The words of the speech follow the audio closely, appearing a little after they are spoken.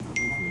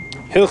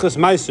Hilchas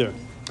Meiser,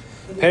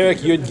 Perek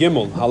Yud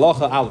Gimel,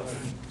 Halacha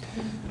Aleph.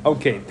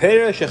 Okay,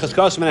 Perek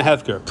Shechaskas Min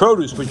Hefker,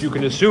 produce which you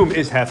can assume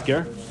is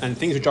Hefker, and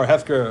things which are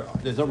Hefker,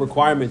 there's no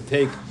requirement to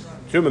take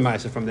Truma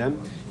Meiser from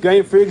them.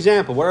 Going, for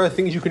example, what are the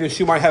things you can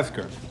assume are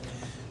Hefker?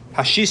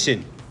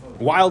 Hashisin,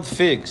 wild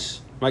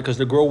figs, right? Because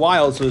they grow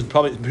wild, so there's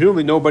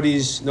presumably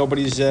nobody's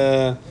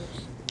cares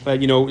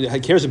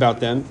about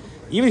them.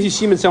 Even if you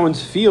see them in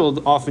someone's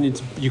field, often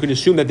you can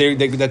assume that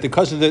that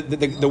because of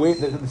the way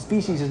that the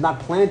species is not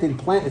planted,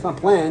 it's not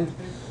planned,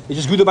 it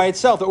just grew there by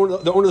itself. The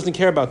owner doesn't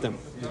care about them.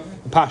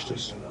 The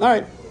pashtus. All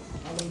right.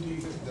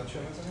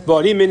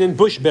 V'arimin and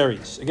bush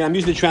berries. Again, I'm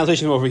using the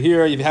translation over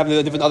here. If you have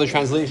a different other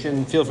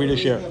translation, feel free to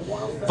share.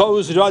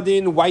 V'uz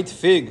radin, white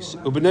figs.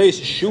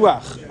 Ubeneis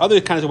shuach, other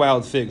kinds of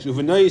wild figs.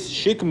 Ubeneis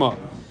shikma,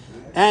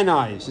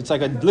 anise. It's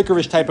like a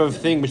licorice type of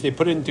thing which they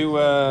put into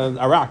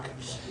arak.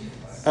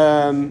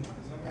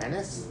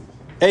 Anise?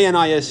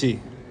 A-N-I-S-E.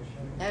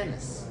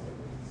 Anise.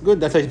 Good,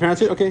 that's how you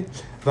pronounce it? Okay.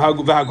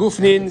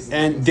 V'hagufnin,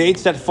 and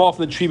dates that fall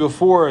from the tree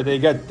before they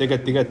get.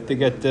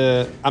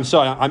 I'm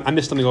sorry, I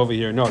missed something over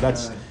here. No,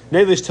 that's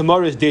Nevis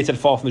Tamaris dates that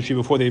fall from the tree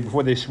before they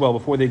swell,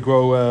 before they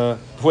grow,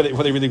 before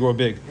they really grow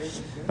big.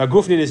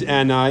 V'hagufnin is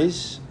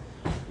anise.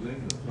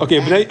 Okay,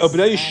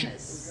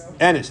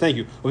 anise. Thank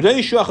you.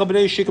 B'nei shuach,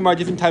 b'nei shikim are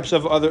different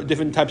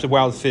types of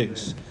wild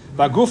figs.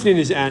 V'hagufnin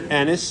is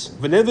anise.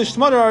 V'nevis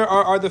Tamaris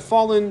are the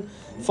fallen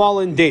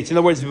dates. In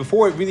other words,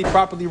 before it really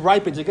properly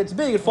ripens, it gets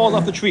big, it falls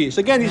off the tree.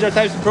 So again, these are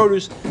types of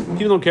produce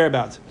people don't care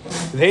about.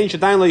 Means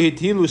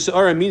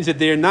that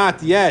they are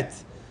not yet,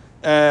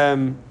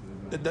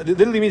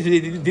 literally means that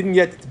they didn't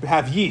yet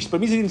have yeast, but it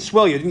means they didn't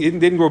swell yet, they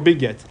didn't grow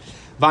big yet.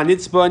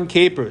 Vanitzba and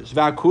capers,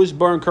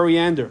 vakuzbar and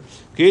coriander,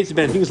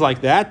 things like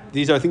that.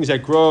 These are things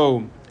that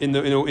grow in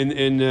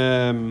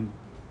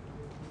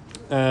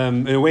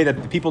a way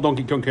that people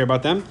don't care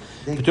about them.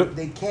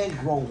 They can't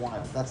grow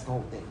wild. That's the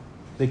whole thing.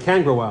 They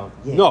can grow wild.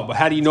 Yeah. No, but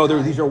how do you know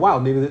these are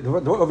wild? Maybe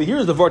over here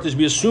is the vortex.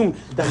 We assume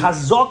the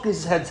chazak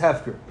is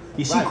hefker.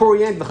 You see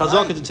coriander, the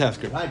chazak is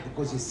hefker. Right,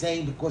 because you're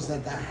saying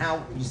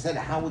how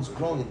it's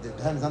grown. It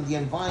depends on the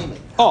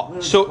environment. Oh,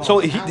 so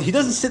he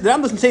doesn't say, the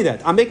Ram doesn't say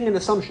that. I'm making an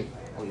assumption.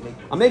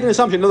 I'm making an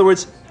assumption. In other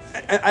words,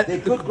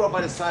 they could grow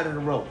by the side of the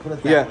road. Put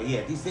it that way.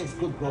 Yeah, these things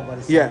could grow by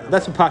the side. Yeah,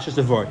 that's what Pashas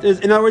the vort.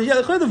 In other words,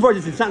 the vort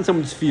is it's not in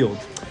someone's field.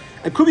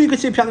 And you could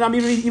say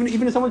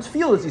even in someone's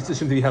field it's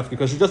assumed to be hefker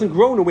because it doesn't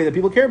grow in a way that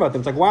people care about them.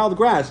 It's like wild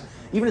grass.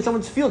 Even in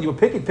someone's field, you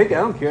pick it. I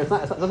don't care. It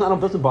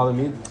doesn't bother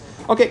me.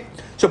 Okay,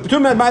 so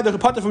P'tum the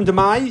potter from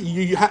Demai,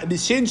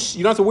 since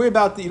you don't have to worry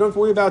about taking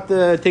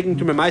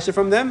Tumah Ma'aser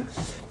from them.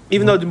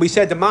 Even though we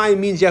said Demai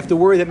means you have to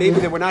worry that maybe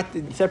they were not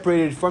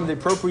separated from the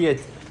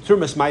appropriate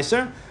Tumas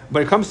Ma'aser.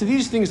 When it comes to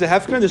these things, the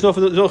hefker, there's no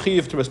chiyuv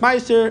of Tumas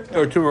Ma'aser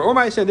or Tumah or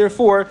Ma'aser.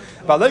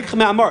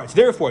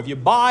 Therefore, if you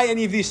buy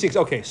any of these things,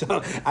 okay.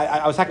 So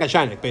I was talking about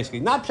Shainik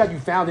basically, not that you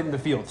found it in the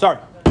field. Sorry,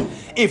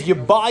 if you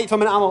buy it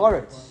from an Amal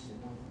Oretz,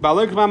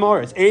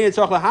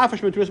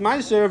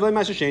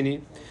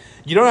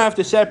 you don't have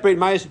to separate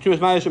Tumas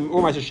Ma'aser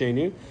or Ma'aser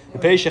Sheni. The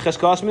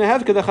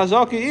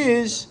chazaka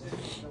is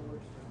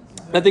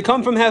that they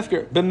come from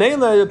hefker.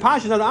 B'meila, the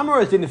Pasha, the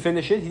Amoritz didn't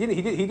finish it.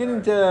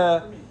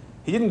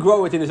 He didn't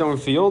grow it in his own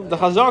field. The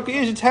chazaka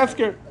is it's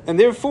hefker, and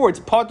therefore it's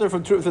potter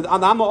from the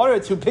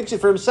Amoritz who picks it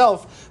for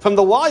himself from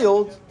the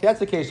wild. Okay, that's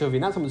the case over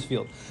here, not someone's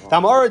field. The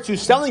Amoritz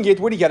who's selling it,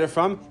 where did he get it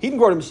from? He didn't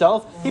grow it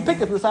himself. He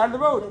picked it from the side of the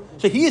road.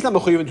 So he is not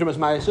mechuyev in Tumas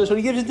Ma'aser. So when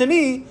he gives it to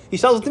me, he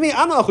sells it to me.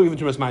 I'm not mechuyev in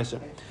Tumas Ma'aser.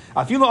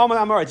 I feel like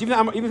Amoritz.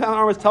 Even if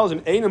Amoritz tells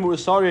him, "Ein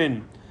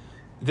amusarin,"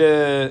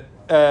 the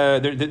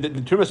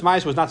Tumas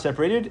Ma'aser was not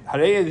separated.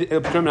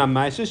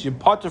 You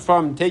potter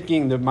from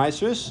taking the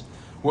Ma'aser.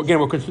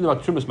 Again, we're concerned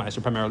about Tumas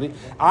Ma'aser primarily.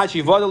 Unless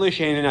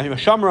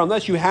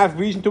you have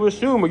reason to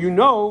assume, or you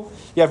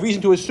have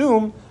reason to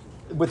assume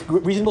with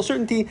reasonable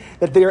certainty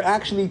that they are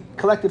actually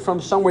collected from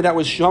somewhere that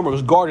was shomer,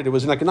 was guarded. It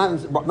was like not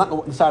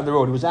on the side of the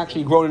road. It was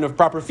actually grown in a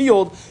proper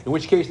field. In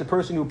which case, the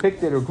person who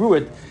picked it or grew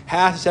it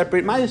has to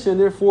separate Ma'aser, and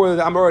therefore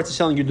the Amoritz is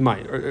selling you the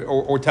Ma'aser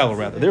or tell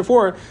rather.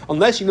 Therefore,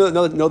 unless you know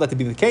that to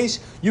be the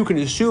case, you can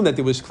assume that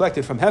it was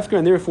collected from hefker,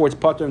 and therefore it's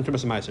potter and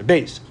Tumas Ma'aser.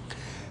 Base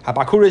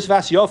habakuris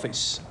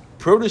vasiofis.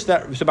 Produce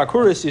that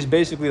bakuris is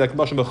basically like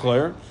lashon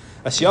b'chor.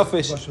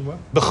 Asiyafis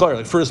b'chor,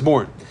 like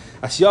firstborn.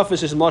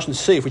 Asiyafis is lashon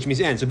safe, which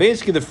means end. So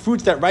basically, the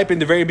fruits that ripen in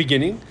the very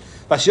beginning,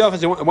 asiyafis are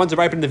the ones that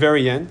ripen in the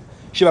very end.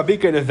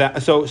 Shibabika in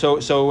that. So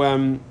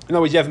in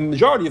other words, you have a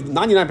majority of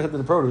 99% of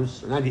the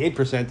produce, or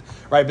 98%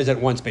 ripens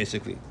at once,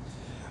 basically.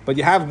 But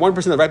you have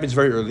 1% that ripens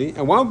very early,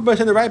 and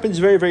 1% that ripens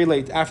very, very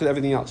late after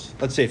everything else.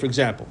 Let's say, for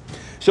example,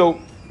 so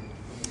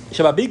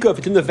Shababika, if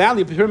it's in the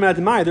valley,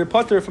 they're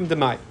potter from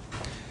Demai.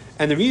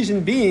 And the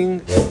reason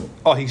being,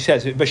 he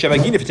says, if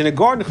it's in a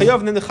garden,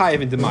 chayav, then the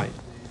chayav in Demai.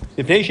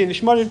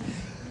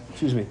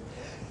 Excuse me.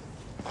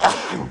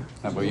 How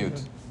about you?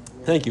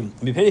 Thank you.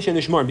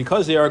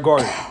 Because they are a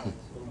garden.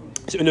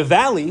 So in a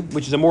valley,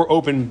 which is a more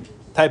open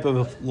type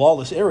of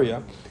lawless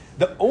area,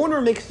 the owner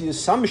makes the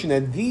assumption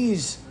that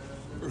these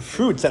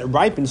fruits that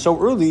ripen so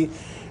early,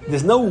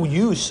 there's no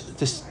use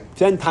to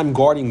spend time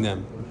guarding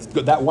them.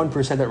 that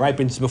 1% that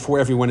ripens before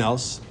everyone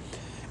else,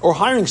 or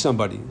hiring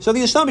somebody. So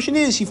the assumption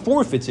is he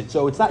forfeits it.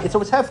 So it's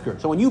hefker.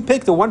 So when you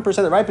pick the 1%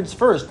 that ripens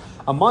first,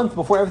 a month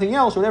before everything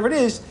else, whatever it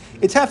is,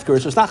 it's hefker.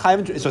 So it's not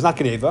chayv, so it's not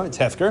geneva, it's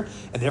hefker,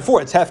 and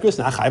therefore it's hefker. It's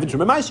not chayv and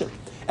truma meiser.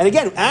 And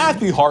again,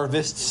 after he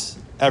harvests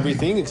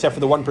everything except for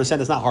the 1%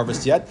 that's not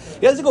harvested yet,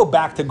 he has to go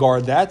back to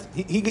guard that.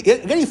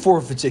 He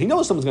forfeits it. He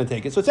knows someone's going to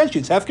take it. So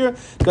essentially, it's hefker.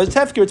 Because it's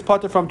hefker, it's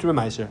potter from truma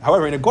meiser.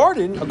 However, in a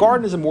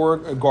garden is a more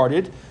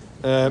guarded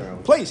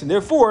place, and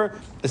therefore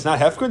it's not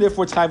hefker.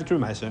 Therefore, it's chayv and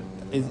truma meiser.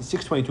 It's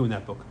 622 in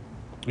that book.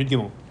 Read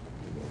Gimel.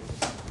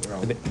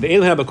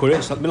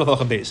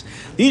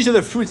 These are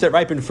the fruits that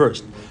ripen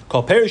first.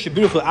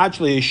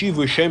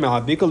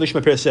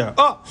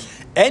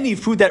 Any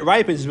fruit that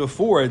ripens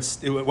before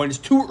when it's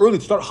too early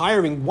to start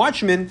hiring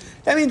watchmen,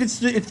 that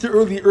means it's the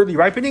early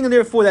ripening, and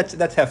therefore that's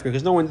hefker,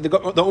 because no one,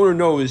 the owner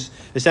knows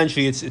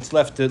essentially it's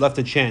left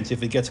a chance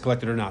if it gets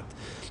collected or not.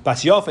 The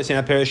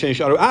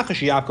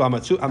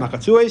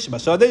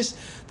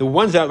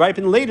ones that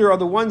ripen later are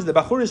the ones, the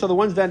bachuris are the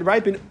ones that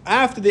ripen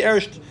after the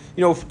erished,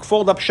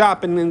 fold up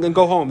shop and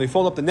go home. They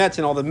fold up the nets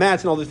and all the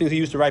mats and all the things they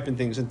use to ripen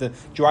things and to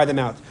dry them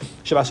out.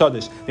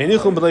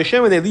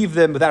 When they leave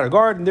them without a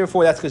guard, and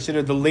therefore that's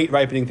considered the late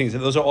ripening things.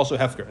 Those are also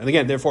hefker. And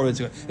again, therefore, if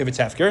it's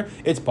hefker,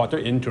 it's potter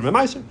in Truma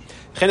Meiser.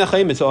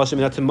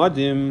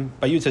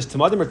 By you it says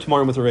tamadim or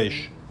tamarim with a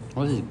resh.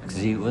 What is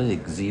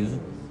gziv?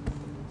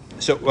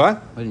 So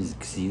what? What is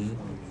gziv?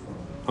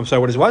 I'm sorry.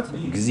 What is what?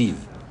 Gziv.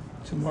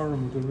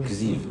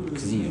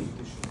 Gziv.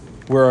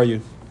 Where are you?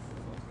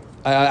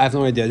 I have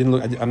no idea. I didn't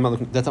look. I'm not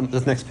looking. That's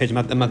the next page.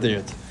 I'm not there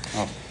yet.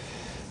 Oh.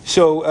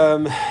 So,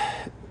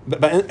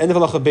 but end of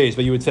halacha beis.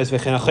 But you would say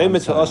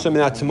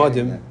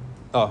tamadim.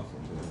 Oh.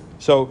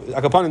 So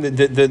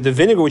the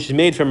vinegar which is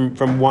made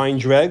from wine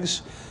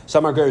dregs,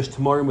 some are goes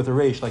tamarim with a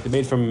resh, like they're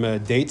made from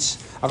dates.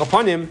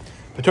 Akapanim,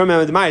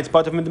 it's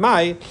part of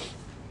medmai.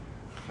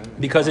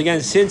 Because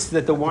again, since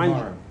that the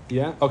wine,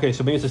 yeah, okay,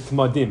 so maybe it says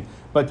tamadim.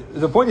 But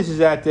the point is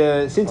that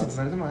since it's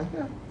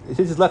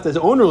left as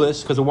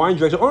ownerless, because the wine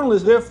dregs are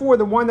ownerless, therefore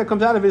the wine that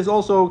comes out of it is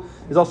also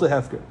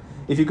hefker.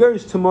 If you go to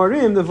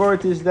tamarim, the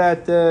vart is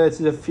that it's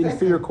an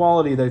inferior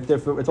quality, that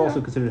therefore it's also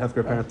considered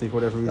hefker apparently for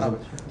whatever reason.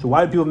 So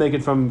why do people make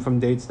it from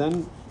dates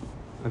then?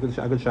 I could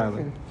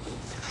shayla.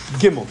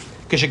 Gimel.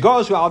 On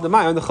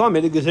the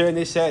Chamed, and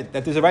they said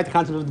that there's a right to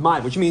concept of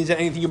Dmai, which means that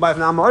anything you buy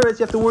from Amaretz,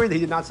 you have to worry that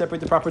he did not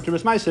separate the proper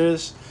Tumas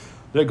Meisers.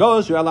 There it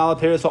goes. It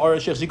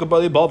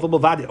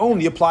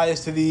only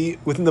applies to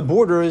within the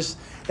borders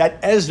that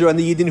Ezra and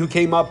the Yidden who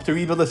came up to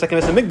rebuild the second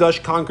Beis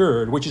Hamikdash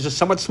conquered, which is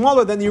somewhat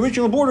smaller than the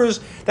original borders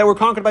that were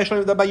conquered by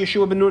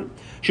Yeshua ben Nun.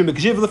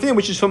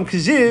 Which is from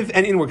Kziv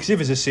and inward. Kziv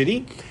is a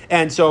city,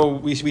 and so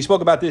we spoke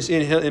about this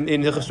in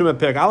Hilchos Truma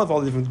Perek Aleph, all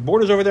the different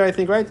borders over there, I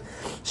think, right?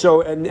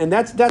 So and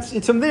that's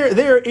it's from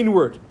there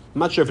inward. I'm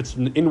not sure if it's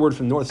inward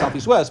from north, south,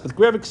 east, west, but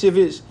wherever Kziv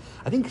is,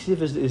 I think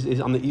Kziv is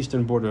on the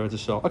eastern border of the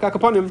Israel. Okay,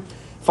 upon him,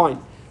 fine.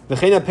 The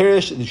Chena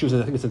Perish, I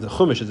think it's the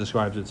Chumash that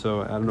describes it,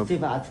 so I don't know. Good.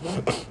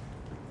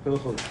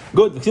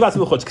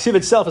 Kziv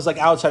itself is like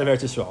outside of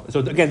Eretz Yisrael.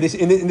 So again, this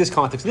in this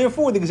context,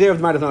 therefore the Gezer of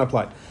the Ma'at does not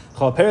apply.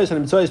 All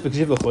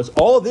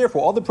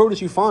the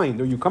produce you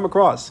find or you come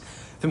across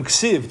from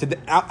Ksiv to the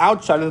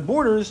outside of the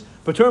borders,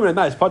 but the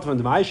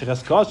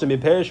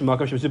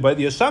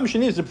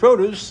assumption is the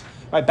produce,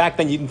 right? Back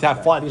then you didn't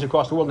have fly things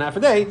across the world in half a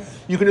day.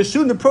 You can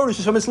assume the produce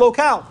is from its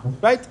locale,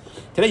 right?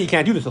 Today you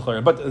can't do this,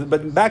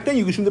 but back then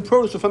you can assume the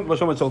produce was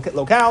from its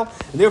locale,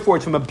 and therefore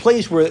it's from a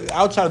place where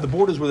outside of the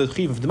borders where there's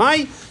chiv of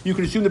Demai, you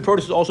can assume the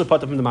produce is also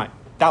part of Demai.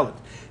 Dalit.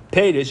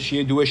 If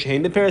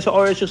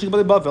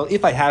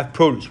I have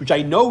produce, which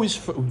I know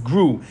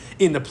grew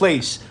in the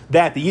place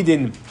that the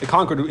Yidden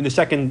conquered in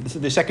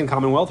the second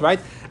Commonwealth,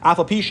 right?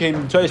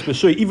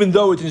 Even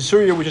though it's in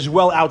Syria, which is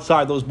well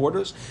outside those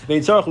borders,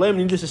 and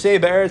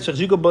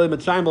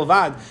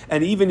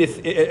even if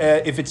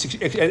it's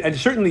and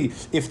certainly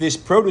if this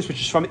produce, which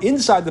is from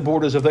inside the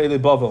borders of the Eli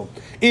Bavel,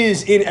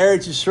 is in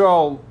Eretz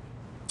Yisrael,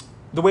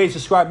 the way it's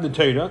described in the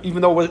Torah,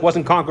 even though it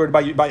wasn't conquered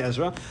by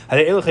Ezra,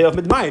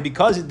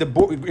 because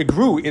it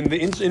grew in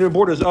the inner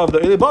borders of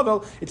the Eli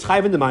Bavel, it's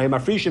chayv in the Mayim.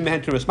 Mafrishim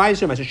mehen Tumas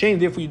Meiser, Meiser Sheni.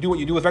 Therefore, you do what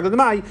you do with regular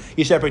Demai.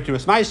 You separate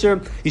Tumas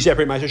Meiser, you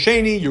separate Meiser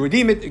Sheni, you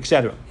redeem it,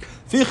 etc.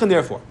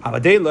 Therefore,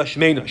 the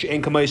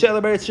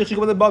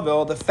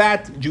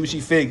fat, juicy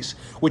figs,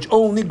 which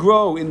only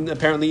grow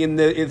apparently in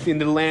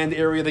the land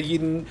area that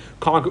Yidden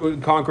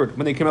conquered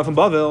when they came out from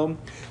Bavel,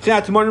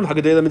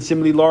 and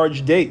similarly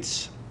large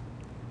dates.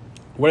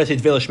 What did I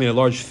say? Tveil a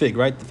large fig,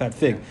 right? The fat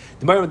fig.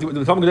 The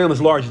Talmud Gedolim is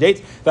large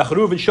dates.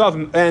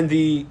 And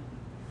the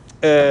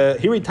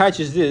here he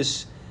touches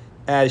this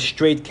as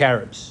straight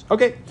carobs.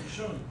 Okay.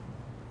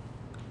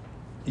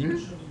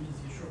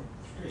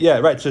 Yeah,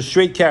 right. So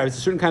straight carobs, a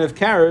certain kind of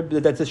carob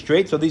that's a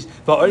straight. So these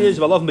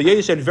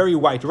said very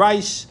white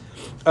rice,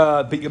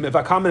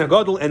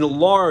 and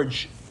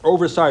large,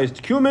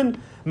 oversized cumin.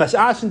 You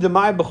have to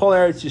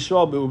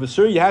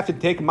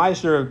take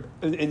meiser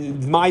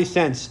in my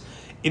sense.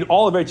 in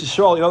all of Eretz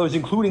Yisrael, in other words,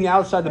 including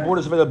outside the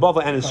borders of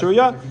Bavel and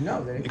Assyria,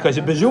 because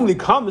it presumably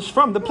comes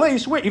from the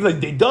place where, even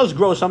though it does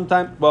grow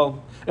sometime,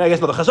 well, I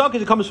guess, but the Chazak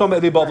is it comes from the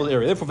Bavel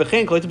area. Therefore,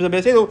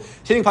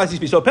 sitting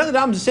places. So apparently, the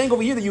Rambam is saying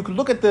over here that you have to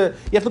look at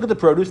the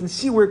produce and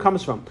see where it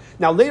comes from.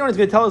 Now, later on, it's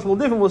going to tell us a little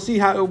different. We'll see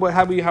how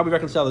we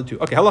reconcile the two.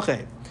 Okay,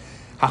 halachah.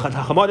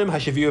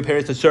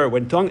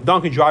 When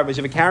donkey drivers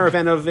have a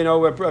caravan of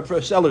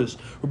sellers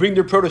who bring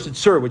their produce to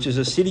Tsur, which is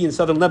a city in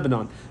southern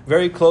Lebanon,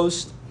 very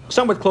close,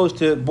 somewhat close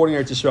to bordering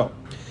Eretz Yisrael.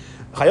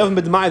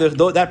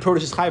 That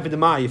produce is chayav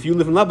b'demai. If you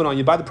live in Lebanon,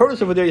 you buy the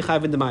produce over there, you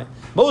chayav b'demai.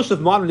 Most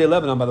of modern day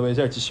Lebanon, by the way, is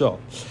Eretz Yisrael.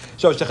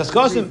 So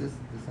shechaskasim,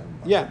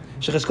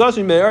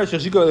 shechaskasim me'er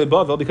shechziko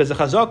lebavel, because the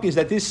chazak is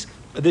that this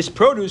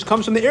produce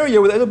comes from the area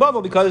with the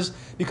Bavel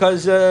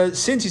because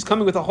since he's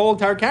coming with a whole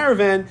entire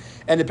caravan,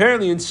 and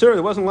apparently in Sur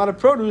there wasn't a lot of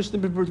produce,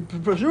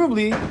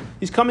 presumably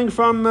he's coming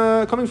from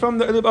the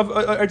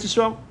Eretz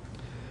Yisrael.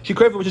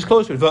 Shikrefa, which is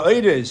close to it,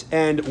 va'edes,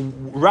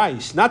 and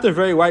rice, not the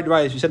very white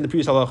rice we said in the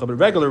previous halacha, but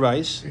regular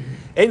rice.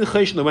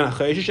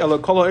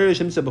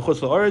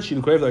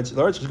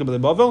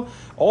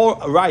 All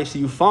rice that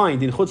you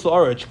find in Chutz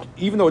La'aretz,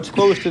 even though it's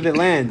close to the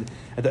land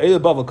at the Eile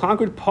Bavel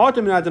conquered, it's part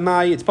of the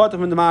Adamai,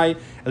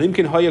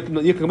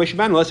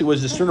 unless it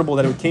was discernible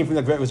that it came from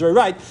that, it was very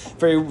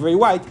very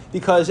white,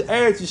 because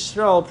Eretz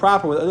Yisrael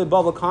proper, with Eile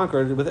Bavel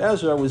conquered with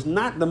Ezra, was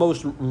not the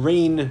most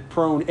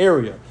rain-prone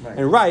area. Right.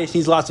 And rice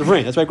needs lots of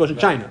rain. That's why it goes to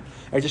China.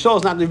 Eretz Yisrael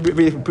is not the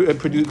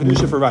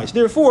producer for rice.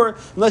 Therefore,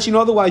 unless you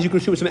know otherwise, you can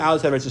assume it's from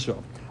outside Eretz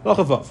Yisrael.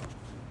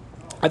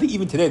 I think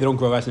even today they don't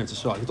grow rice in Eretz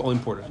Yisrael. It's all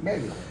imported.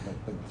 Maybe,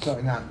 but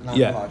certainly not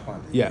large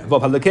quantity. Yeah.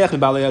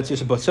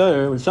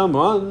 When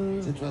someone...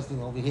 It's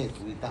interesting over here.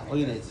 We thought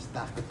it's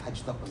stuff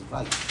touched up with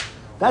rice.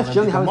 That's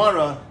generally how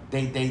Gemara,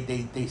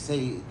 they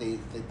say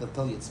they'll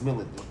tell you it's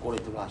millet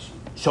according to Rashi.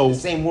 So the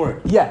same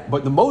word. Yeah,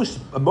 but most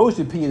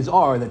opinions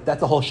are that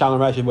that's the whole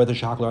Shalom Rashi whether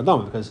shakal or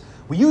adama, because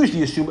we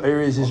usually assume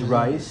Erez is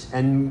rice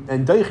and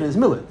Deichen is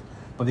millet.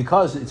 But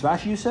because it's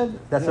Rashi, you said?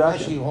 That's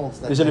Rashi.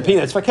 There's an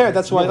opinion. It's fakir.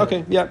 That's why.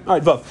 Okay, yeah. All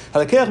right, Vav.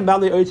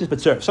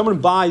 If someone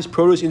buys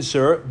produce in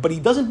Sur, but he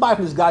doesn't buy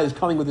from this guy who's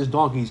coming with his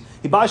donkeys.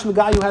 He buys from the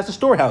guy who has the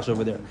storehouse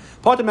over there.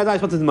 So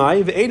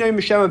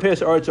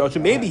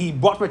maybe he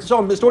bought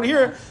from the store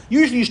here.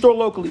 Usually you store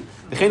locally.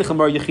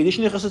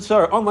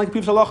 Unlike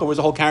people's halacha, where it's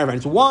a whole caravan.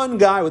 It's one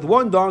guy with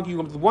one donkey,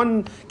 with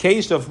one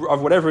case of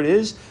whatever it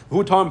is.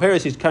 Who Tom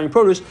Paris is carrying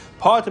produce. He's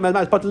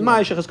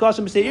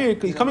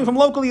coming from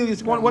locally.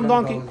 It's one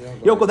donkey.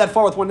 You don't go that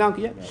far with one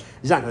donkey yet.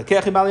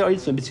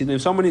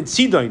 If someone in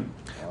Sidon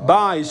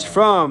buys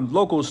from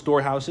local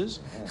storehouses,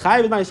 since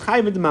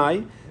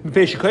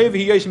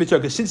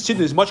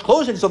Sidon is much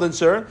closer to southern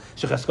Sur,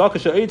 the chazak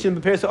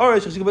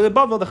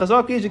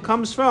is it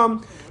comes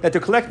from that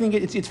they're collecting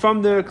it. It's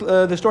from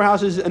the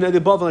storehouses and the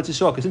Bavel and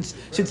Tzisok. Since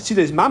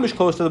Sidon is mamish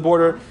close to the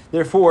border,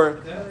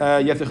 therefore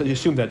you have to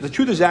assume that. The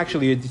truth is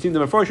actually, the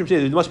Mefarshim say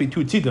there must be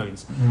two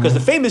Tzidons, because the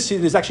famous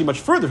Sidon is actually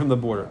much further from the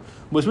border.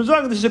 Muslims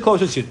are this is a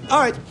closer Sidon. All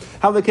right,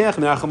 have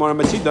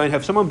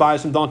someone buy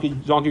some donkey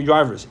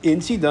drivers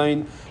in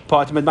Sidon. The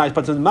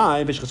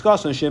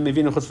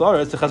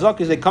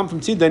chazak is they come from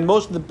Tzidon.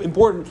 Most of the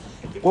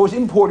what was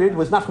imported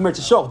was not from Eretz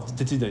Yisrael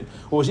to Tzidon.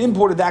 What was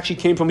imported actually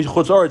came from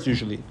Chutz La'aretz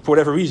usually, for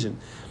whatever reason.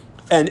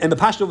 And the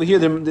pastor over here,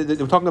 they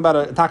were talking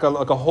about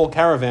like a whole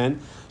caravan,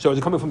 so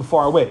they're coming from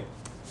far away.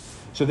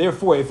 So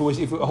therefore, if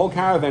a whole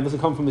caravan doesn't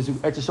come from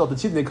Eretz Yisrael to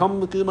Tzidon, they come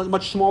with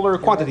much smaller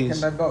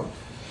quantities. By boat.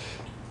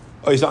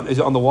 Oh, is it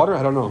on the water?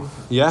 I don't know.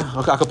 Yeah,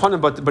 okay, I could pun him,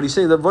 but he's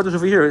saying the brothers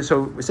over here.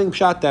 So we're saying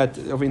pshat that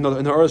over in the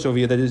Eretz over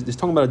here that is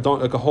talking about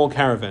like a whole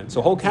caravan. So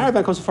a whole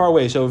caravan comes from far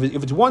away. So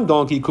if it's one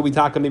donkey, could be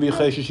taka maybe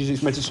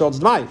she's meant to sell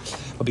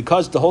But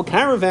because the whole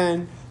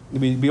caravan,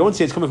 we don't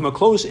say it's coming from a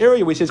close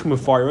area. We say it's coming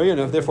from a far area,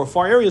 and therefore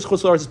far areas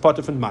Chutz La'aretz is part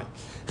of Mai.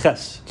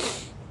 Ches.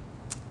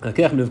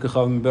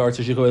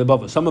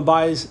 Someone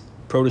buys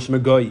produce from a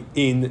guy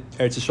in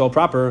Eretz Yisrael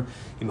proper.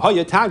 If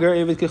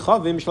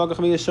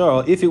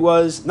it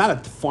was not a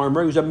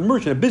farmer, it was a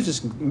merchant, a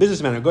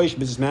businessman, a goyish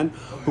businessman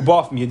who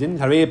bought from Yidden,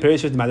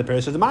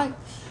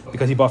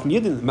 because he bought from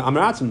Yidden,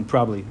 Amratzim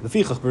probably, the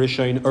Fichach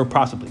Berishain, or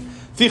possibly.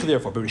 Fichach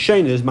therefore,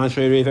 Berishain is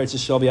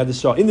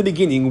in the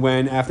beginning,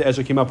 when after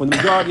Ezra came up, when the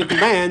majority of the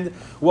land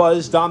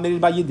was dominated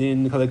by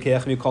Yidden,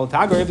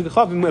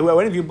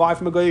 whenever you buy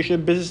from a goyish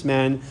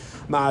businessman,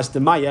 you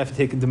have to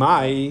take the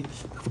Mai,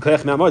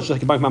 just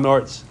like you buy from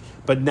Amratzim.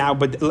 But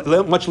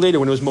much later,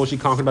 when it was mostly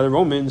conquered by the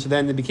Romans,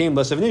 then it became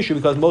less of an issue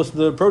because most of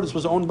the produce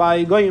was owned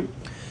by Goyim.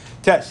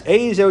 Test. What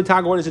is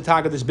the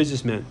tag of this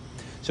businessman?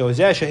 So at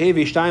least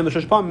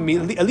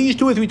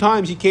 2 or 3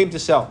 times he came to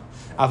sell.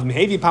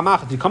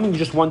 If he coming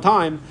just one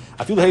time,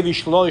 even if he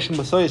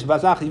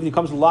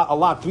comes a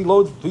lot, 3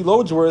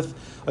 loads worth.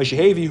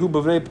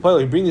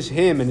 He brings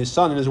him and his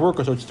son and his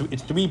worker, so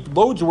it's 3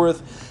 loads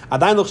worth. Is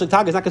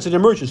not considered a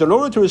merchant. So in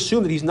order to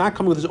assume that he's not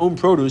coming with his own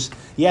produce,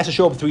 he has to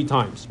show up 3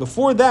 times.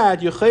 Before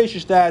that, you're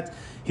chayshish that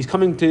He's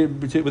coming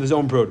with his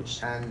own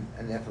produce. And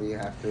therefore you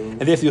have to.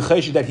 And therefore you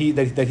chesed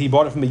that he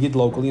bought it from a yid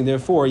locally, and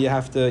therefore you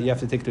have to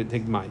take the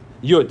mai.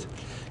 Yud.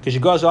 Because you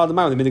goes all the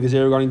mai, they made the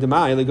gezer regarding the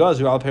mai, they goes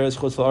al Paris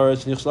chutz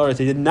la'aretz and yichus la'aretz.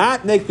 They did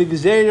not make the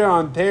gezer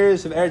on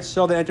Paris of Eretz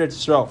Yisrael that entered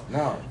Eretz Yisrael.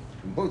 No,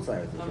 from both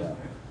sides as well.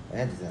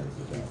 And as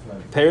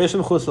well. Paris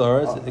from chutz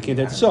la'aretz, it came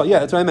to Eretz Yisrael. Yeah,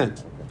 that's what I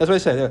meant. That's what I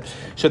said. Yeah.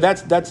 So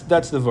that's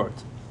the word.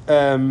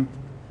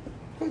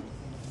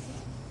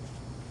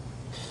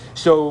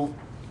 So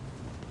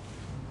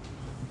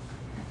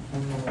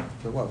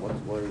what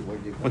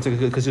do you? one second,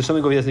 because there's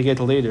something we have to get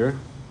to later.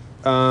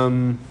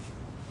 When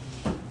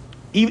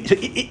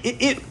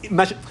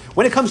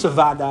it comes to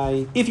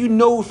vadai, if you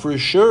know for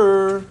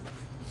sure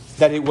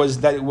that it was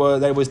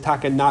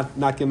taka not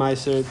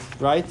gemaiser,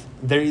 right?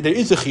 There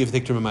is a chiyuv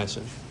diktur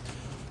gemaiser,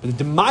 but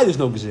the demai there's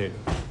no gezer,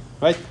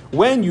 right?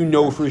 When you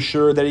know for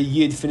sure that a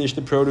yid finished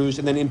the produce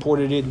and then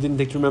imported it, didn't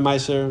take to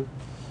gemaiser,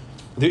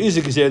 there is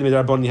a gezer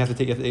midrabban. You have to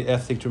take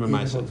to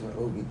gemaiser.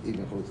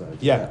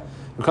 Yeah.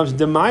 When it comes to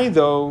demai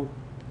though.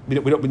 We're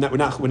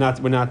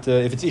not.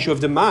 If it's issue of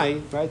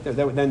demai, right?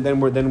 Then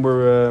we're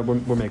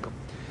making.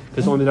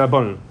 Because only the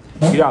rabbanon.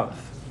 Yalef.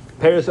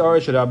 Paris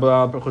aretz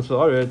shadabla chutz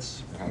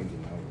la'aretz.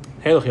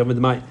 Heiluch yav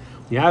demai.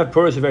 You have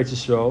Paris of Eretz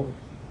Yisrael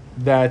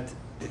that,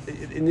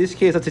 in this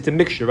case, it's a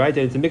mixture, right?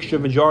 And it's a mixture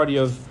of majority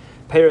of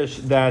Paris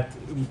that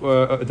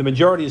the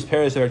majority is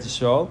Paris of Eretz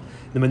Yisrael,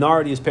 the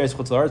minority is Paris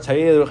chutz la'aretz.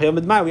 Heiluch yav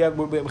demai. We have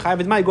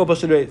demai go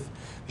pasuk reiv.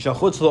 If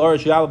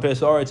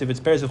it's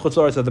Paris of chutz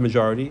la'aretz of the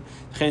majority,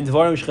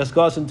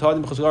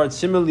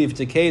 similarly, if it's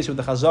a case with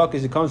the chazak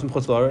is it comes from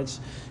chutz la'aretz,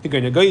 you're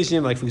going to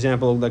goyim, like for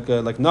example,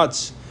 like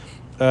nuts,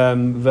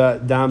 the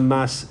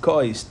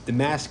Damascus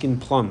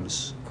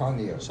plums,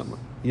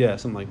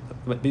 something like that.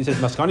 But he says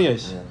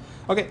maskanios.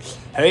 Okay,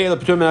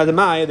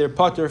 they're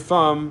potter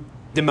from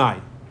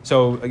demai.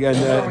 So again,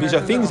 these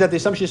are things that the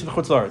assumption is from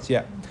chutz la'aretz.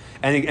 Yeah,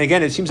 and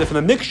again, it seems that from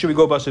a mixture we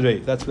go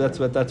basarei. That's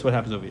what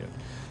happens over here.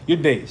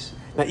 Yud beis.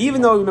 Now,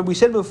 even though we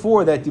said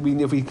before that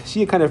if we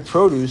see a kind of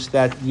produce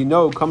that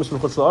comes from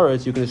chutz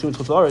la'aretz, you can assume it's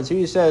chutz la'aretz. Here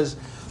he says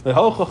the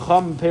whole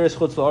chacham peres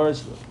chutz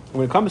la'aretz.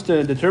 When it comes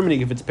to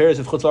determining if it's peres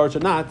of chutz la'aretz or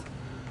not,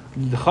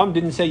 the chacham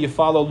didn't say you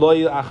follow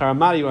loy achar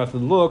amari, you have to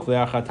look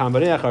le'achar tam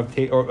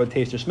bareach or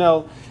taste or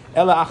smell.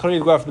 Ela achari,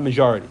 you go after the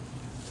majority.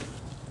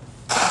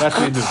 That's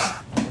what you do.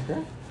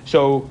 Okay.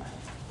 So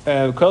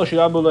kol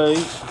shirabulei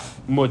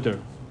mutter.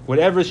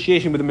 Whatever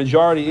situation with the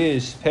majority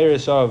is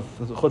peres of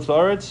chutz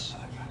la'aretz.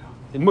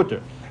 In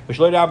mutter. If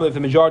the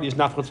majority is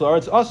not chutz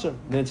la'aretz, also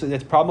that's a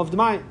problem of the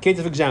mind. Case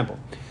of example,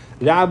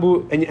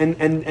 Rabu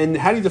and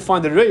how do you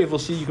define the reiv? We'll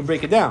see. You can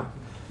break it down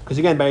because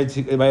again, by a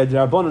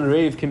drabon and a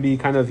reiv can be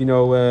kind of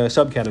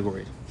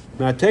subcategories.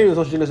 Now, I tell you,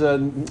 there's such thing as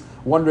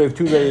one reiv,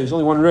 two raves,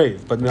 only one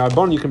reiv. But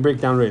drabon you can break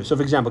down reiv. So,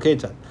 for example,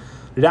 Ketzad.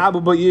 Rabu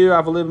ba'ir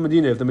avalev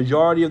medina. If the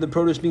majority of the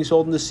produce being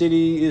sold in the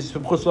city is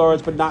from chutz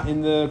la'aretz, but not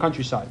in the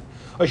countryside.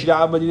 Or to the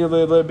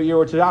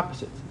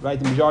opposite, right?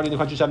 The majority of the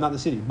countryside, not in the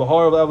city.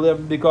 Bahar on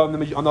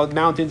the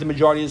mountains, the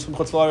majority is from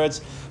chutz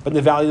la'aretz, but in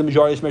the valley, the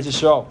majority is from Eretz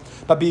Yisrael.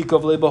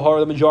 Babikov Bahar,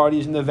 the majority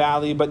is in the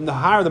valley, but in the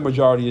higher, the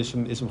majority is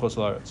from chutz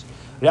la'aretz.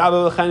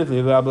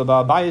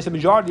 The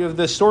majority of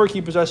the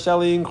storekeepers are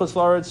selling chutz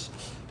la'aretz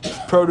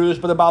produce,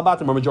 but the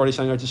Baal-Batim are majority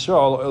selling Eretz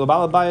Yisrael. Or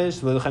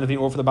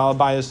for the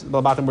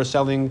Baal-Batim were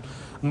selling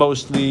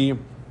mostly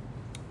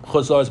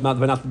chutz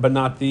la'aretz, but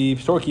not the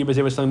storekeepers.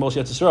 They were selling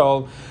mostly Eretz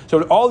Yisrael. So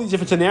in all these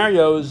different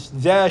scenarios,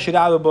 zeh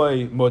shadav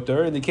boy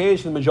mutter. In the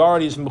case the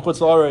majority is from chutz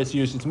la'aretz,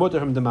 it's mutter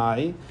from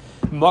demai.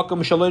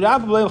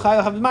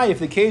 If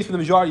the case for the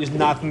majority is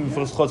not from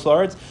chutz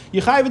la'aretz,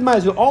 you chayav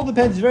demai. So it all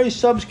depends. It's very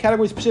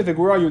subcategory specific.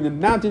 Where are you in the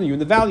mountain? Are you in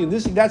the valley? In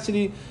that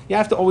city? You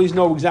have to always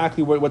know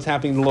exactly what's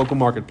happening in the local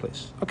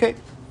marketplace. Okay.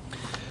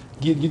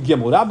 What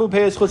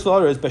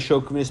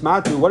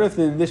if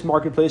in this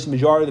marketplace the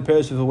majority of the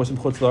pairs was from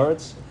chutz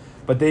la'aretz?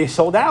 But they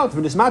sold out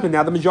from this mountain.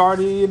 Now the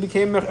majority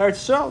became Eretz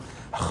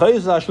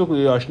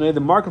Yisrael. The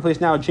marketplace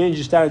now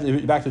changes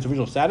status back to its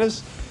original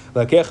status.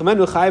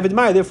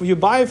 Therefore, you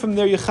buy from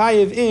there, you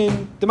chayiv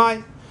in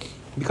demai,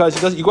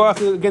 because you go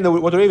after again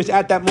what the rave is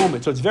at that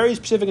moment. So it's very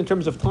specific in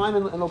terms of time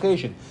and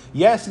location.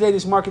 Yesterday,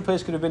 this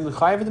marketplace could have been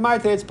chayiv in demai.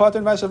 Today, it's pater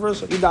and vice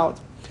versa. Idalot.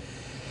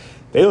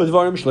 These are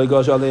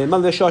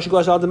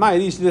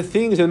the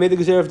things that made the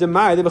gezer of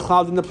demai. The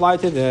bechal didn't apply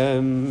to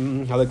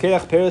them.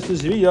 Halakech peres to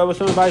zriya was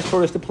someone buys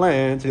peres to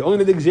plant. So you only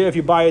made the gezer if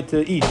you buy it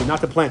to eat, not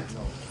to plant.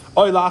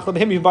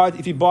 If you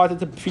bought it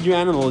to feed your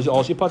animals,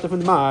 also you bought it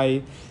from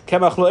demai.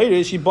 Kemach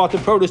lo'eris, you bought the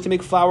produce to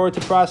make flour, to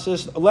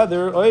process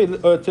leather,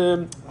 or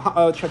to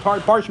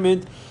tart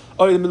parchment,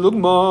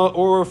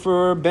 or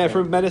for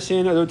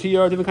medicine, or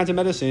different kinds of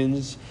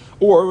medicines.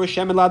 Or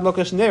Shem and Lad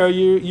Lokas Ner,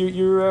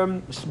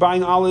 you're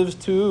buying olives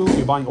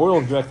you're buying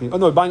oil directly. Oh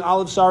no, buying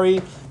olives,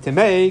 to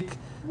make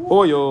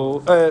oil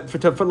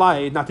for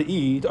light, not to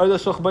eat. Or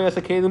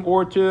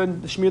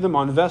to smear them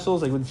on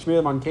vessels, like would smear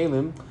them on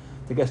kalim,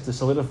 to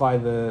solidify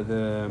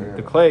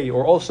the clay.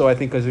 Or also, I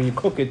think, because when you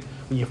cook it,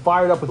 when you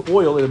fire it up with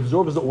oil, it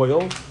absorbs the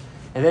oil,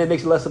 and then it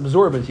makes it less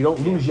absorbent. You don't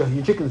lose your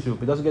chicken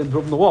soup; it doesn't get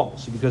absorbed in the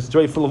walls because it's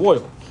very full of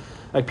oil.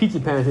 like pizza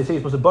pans. They say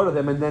you're supposed to butter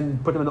them and then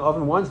put them in the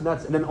oven once,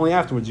 and then only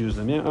afterwards use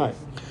them. Yeah, all right.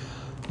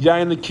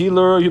 Yain the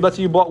keeler. Let's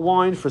say you bought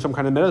wine for some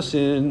kind of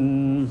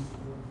medicine.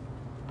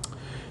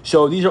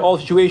 So these are all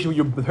situations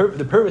where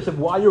the purpose of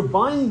why you're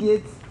buying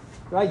it,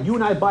 right? You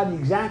and I buy the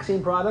exact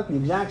same product, the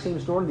exact same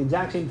store, the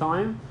exact same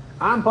time.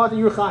 I'm part of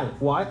your chayiv.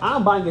 Why?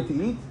 I'm buying it to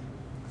eat.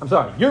 I'm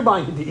sorry, you're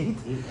buying it to eat,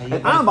 and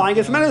I'm buying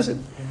it for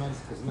medicine.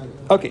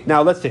 Okay,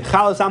 now let's take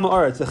Chalas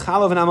Amaretz, the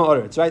Chalav and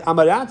Amaretz, right?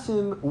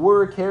 Amaratzim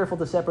were careful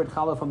to separate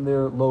Chalav from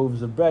their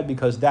loaves of bread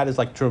because that is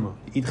like Truma.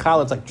 You eat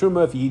Chalav, it's like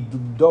Truma. If you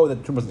eat dough,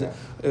 that Truma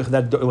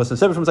that it was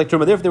separate from, it's like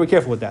Truma. Therefore, they were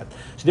careful with that.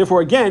 So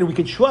therefore, again, we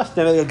could trust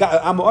them.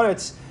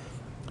 Amaretz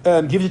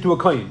gives it to a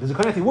kohen. There's a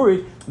kohen actually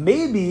worried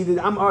maybe the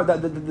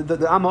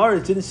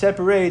Amaretz didn't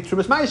separate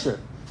Trumas Meiser.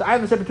 So I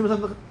haven't separated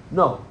Trumas.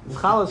 No, it's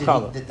Challah. It's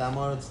Challah. Did the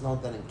Amaretz know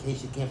that in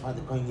case you can't find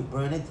the coin, you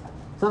burn it?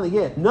 It's not like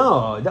yet.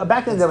 No,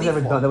 back then that was never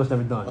done. That was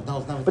never done. But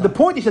the done.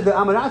 point is that the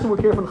Amaratzim were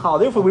careful with Challah.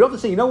 Therefore, we don't have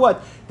to say, you know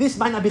what, this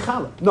might not be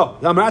Challah. No,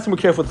 the Amaratzim were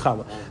careful with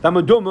Challah. The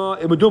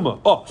Amaduma.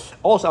 Oh,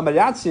 also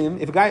Amaratzim.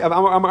 If a guy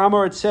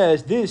Amaretz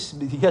says this,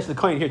 he has the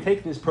coin here.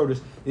 Take this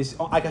produce.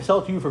 I can sell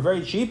it to you for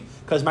very cheap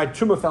because my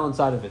truma fell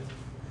inside of it.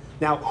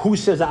 Now, who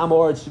says that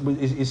Amaretz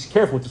is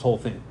careful with this whole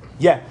thing?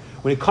 Yeah,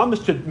 when it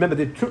comes to remember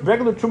the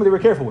regular truma, they were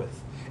careful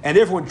with. And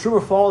therefore, when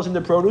truma falls in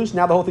the produce,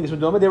 now the whole thing is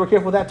meduma. They were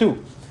careful with that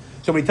too.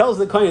 So when he tells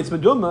the kohen it's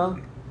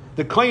meduma,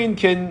 the kohen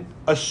can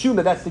assume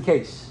that that's the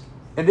case,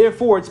 and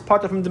therefore it's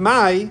part of from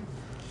demai.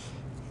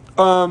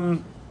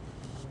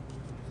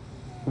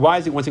 Why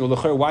is it one single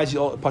lecher? Why is he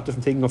all part of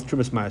from taking off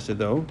trumas ma'aser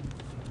though?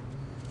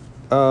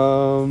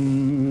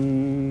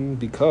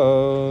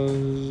 Because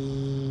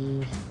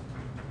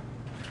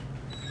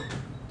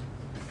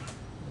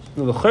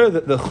no, the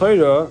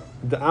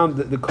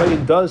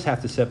kohen does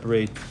have to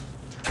separate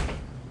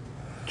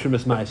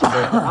Trumas Ma'aser.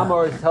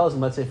 Amar tells him,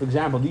 let's say, for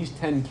example, these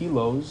 10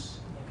 kilos,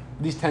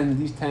 these 10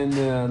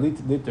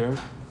 liter,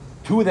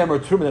 2 of them are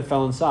Truma that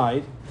fell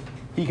inside.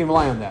 He can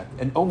rely on that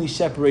and only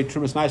separate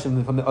Trumas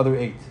Ma'aser from the other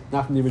 8,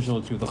 not from the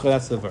original 2.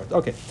 That's the verse.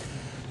 Okay.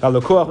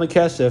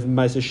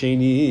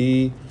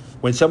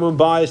 When someone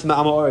buys from the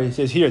Amar, he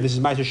says, "Here, this is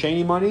Ma'aser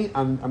Sheni money.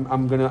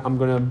 I'm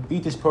gonna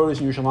eat this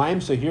produce in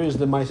Yerushalayim. So here's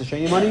the Ma'aser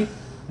Sheni money.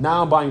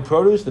 Now I'm buying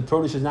produce. The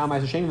produce is now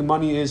Ma'aser Sheni. The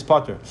money is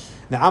Potter."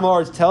 The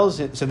Amar tells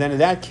it. So then, in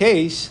that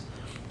case,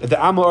 the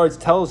Amar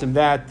tells him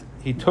that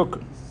he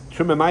took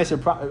Truma Ma'aser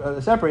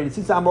separated.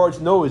 Since the Amar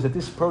knows that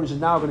this produce is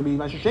now going to be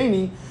Ma'aser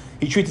Sheni,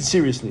 he treats it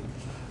seriously.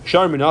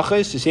 Shar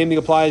Menachos. The same thing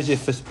applies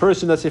if a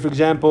person, let's say, for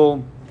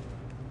example,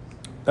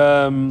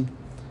 right?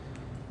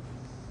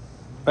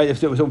 If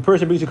so a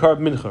person brings a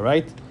carbon mincha,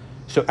 right?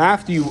 So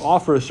after you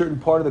offer a certain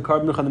part of the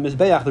carbon mincha on the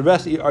mizbeach, the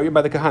rest are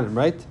by the kahanim,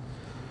 right?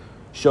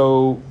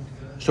 So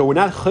we're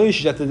not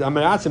chosh that the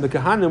Amaratzim, the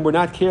Kahanim, were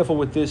not careful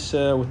with this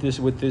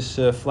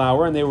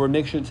flour, and they were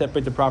make sure to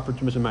separate the proper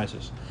Trumas and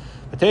Ma'aser.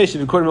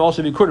 Bikurim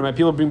also bikurim, right?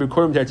 People bring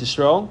bikurim to Eretz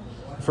Yisrael,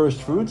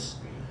 first fruits.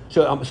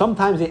 So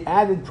sometimes they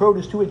added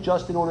produce to it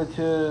just in order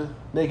to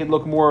make it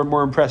look more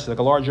impressive, like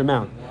a larger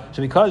amount.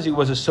 So because it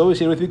was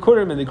associated with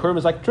bikurim, and the bikurim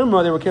is like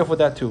truma, they were careful with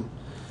that too.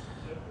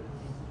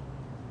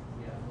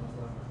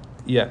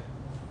 Yeah.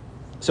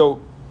 So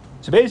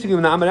basically,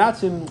 when the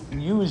Amaratzim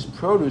used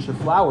produce or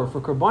flour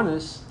for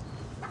karbanis,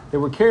 they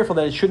were careful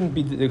that it shouldn't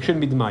be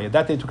demaya.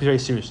 That they took very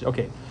seriously.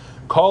 Okay,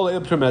 call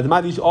it truma.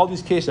 All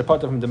these cases are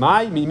part of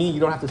demai, meaning you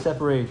don't have to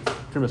separate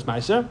trumas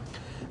ma'aser.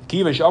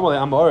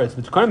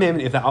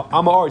 If the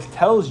Amaretz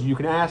tells you, you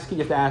can ask him.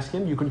 You have to ask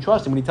him. You can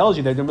trust him when he tells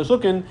you that they're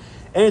masukin,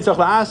 and it's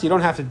you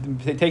don't have to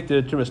take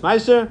the trumas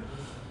ma'aser,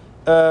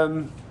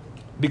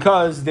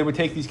 because they would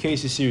take these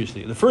cases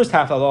seriously. The first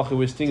half of the halacha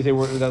was things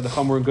that the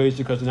chum were engaged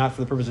because they're not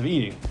for the purpose of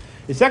eating.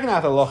 The second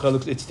half of the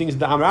halacha, it's things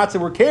that the Amaratzim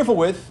were careful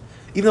with.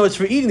 Even though it's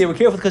for eating, they were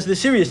careful because of the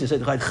seriousness.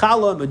 Like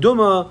challah,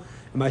 meduma,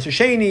 ma'aser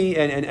sheni,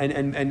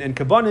 and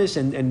kabbanis,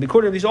 and the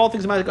quarter. These are all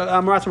things that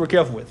Amaratzim were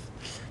careful with.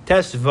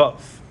 Tes vav.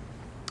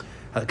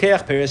 A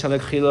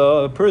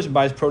person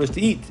buys produce to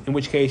eat, in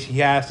which case he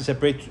has to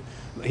separate.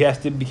 He has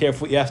to be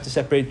careful. He has to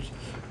separate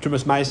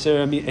trumas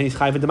ma'aser, and he's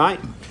chayv demai.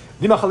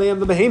 But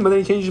then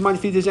he changes his mind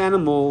to feed his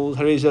animals.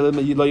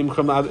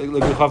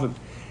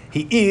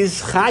 He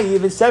is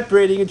chayiv in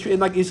separating it, and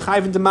like he's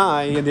chayiv in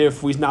demai, and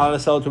therefore he's not allowed to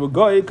sell it to a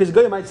goy, because a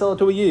goy might sell it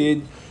to a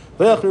yid.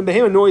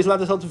 Nor he's allowed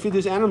to sell it to feed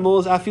his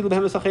animals. Even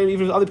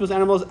if other people's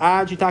animals,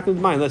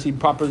 unless he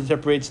properly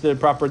separates the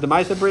proper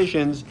demai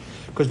separations,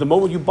 because the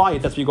moment you buy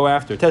it, that's what you go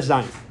after. Test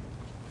zayin.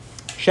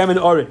 Shemen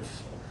oriv,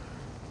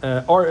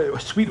 or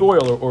sweet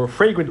oil or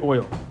fragrant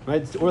oil,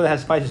 right? It's oil that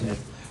has spices in it.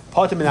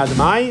 Potter min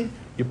demai.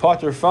 You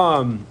potter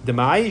from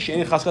demai,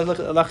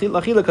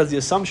 because the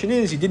assumption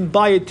is you didn't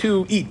buy it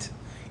to eat.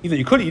 Either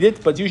you could eat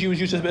it, but usually it was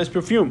used as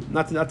perfume,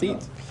 not to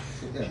eat.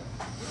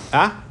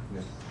 Ah?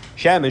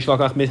 Shamish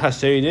lakach mit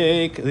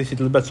hasenik. This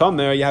is a bit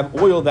somewhere. You have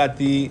oil that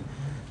the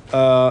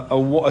a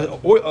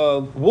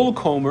wool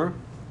comber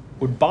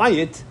would buy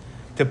it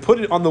to put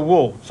it on the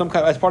wool. Some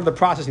kind as part of the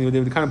processing, they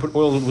would kind of put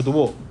oil with the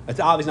wool. That's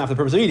obviously not for the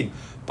purpose of eating.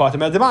 Part of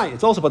the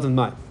it's also part of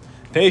the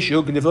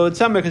Peshu can develop it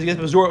somewhere because it gets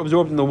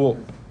absorbed in the wool.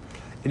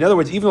 In other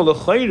words, even though the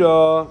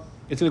chayra,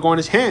 it's going to go on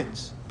his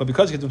hands, but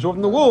because it gets absorbed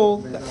in the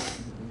wool,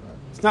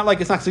 it's not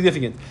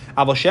significant.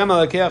 But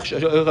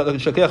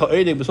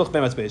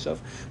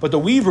the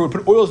weaver would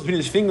put oils between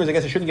his fingers. I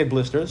guess it shouldn't get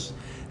blisters.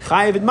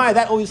 Chayiv admai.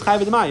 That always chayiv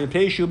admai. It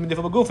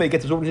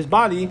gets absorbed in his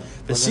body.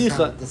 The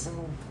sicha.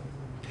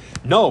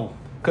 No,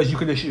 because you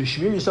can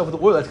smear yourself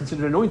with oil. That's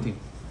considered anointing.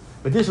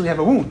 But this one you have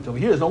a wound. Over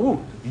here, there's no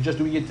wound. You're just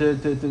doing it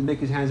to make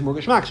his hands more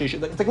geschmack. So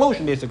it's like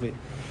lotion, basically.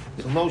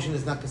 So lotion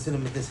is not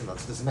considered medicinal;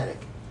 it's cosmetic.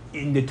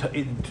 In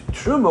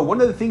truma,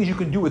 one of the things you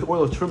can do with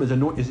oil of truma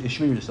is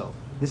smear yourself.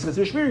 This is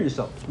considered smearing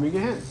yourself, smearing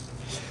your hands.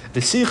 The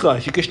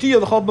sicha,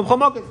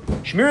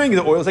 smearing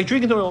the oil is like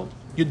drinking the oil.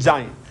 Yud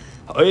zayin.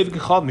 A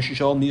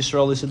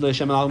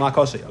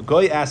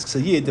guy asks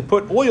a yid to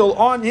put oil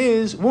on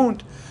his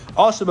wound.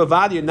 Also,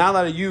 bavadi, you're not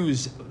allowed to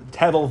use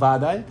tevel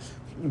vadai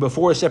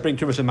before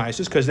separating trumas and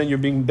maisus, because then you're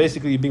being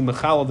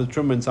machal of the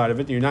truma inside of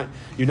it. You're not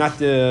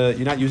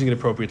using it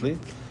appropriately.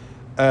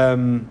 But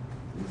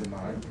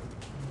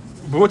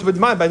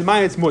by the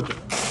mine it's mutter,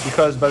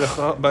 because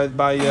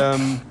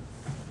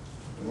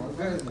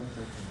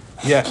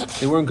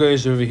they weren't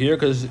guys over here.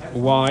 Because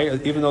why?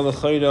 Even though the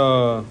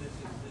chayda,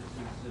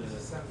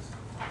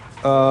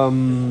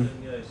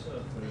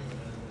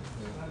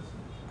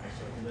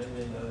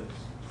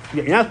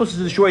 you're not supposed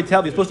to destroy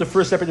tevel. You're supposed to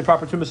first separate the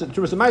proper trumas and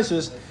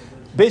maisus.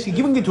 Basically,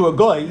 giving it to a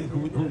guy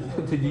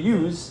who to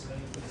use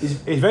is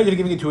very different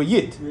giving it to a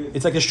yid.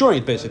 It's like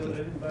destroying it,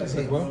 basically.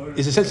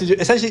 It's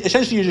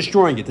essentially you're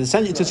destroying it. It's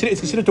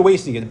considered to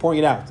wasting it and pouring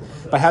it out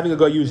by having a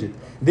guy use it.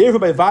 Therefore,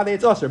 by vade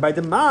it's usher. By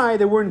demai,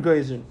 they weren't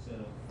geyser.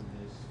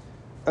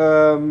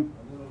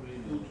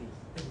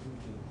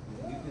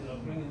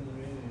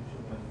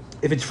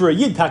 If it's for a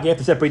yid, you have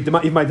to separate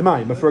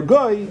demai. But for a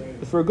guy,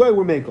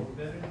 we're makel,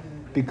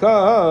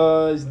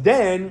 because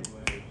then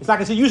it's not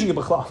considered using it.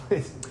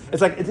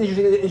 It's like it's an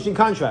interesting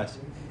contrast.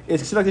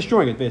 It's like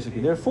destroying it,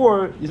 basically.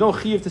 Therefore, there's no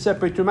chiyuv to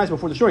separate two mice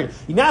before destroying it.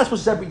 You're not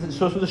supposed to separate,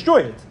 supposed to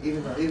destroy it.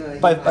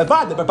 By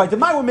vada, but by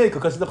demai we're makel,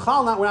 because the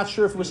chal we're not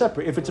sure if we're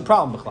separate, if it's a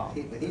problem. But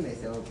he may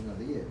say open of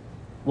the year.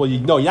 Well,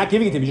 you're not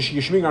giving it to him.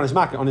 You're shmearing on his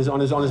back, on his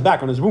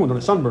back, on his wound, on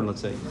his sunburn.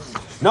 Let's say.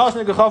 If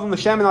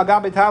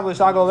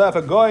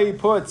a guy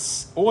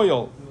puts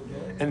oil,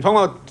 and I'm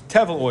talking about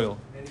tevel oil,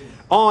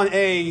 on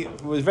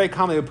it was very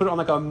common. They would put it on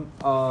like a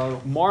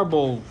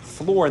marble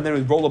floor, and then it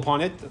would roll upon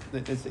it,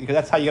 because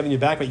that's how you get on your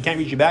back. But you can't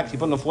reach your back, so you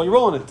put it on the floor, you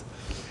roll on it.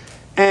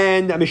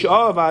 And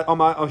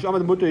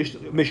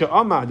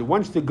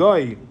once the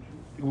guy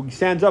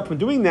stands up from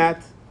doing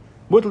that,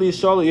 even if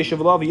it's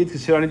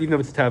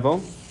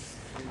tevel.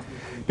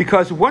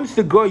 Because once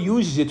the guy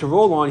uses it to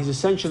roll on, he's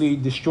essentially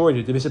destroyed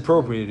it,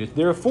 misappropriated it.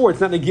 Therefore,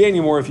 it's not negay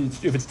anymore if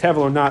it's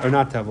tevel or not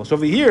tevel. So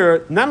over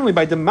here, not only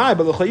by demai,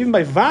 but even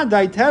by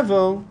vadai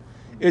tevel,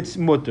 it's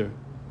mutter.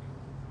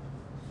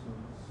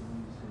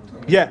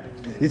 Yeah,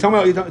 you're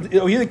talking about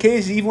over here. The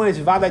case is even when it's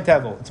vadai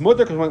tevel, it's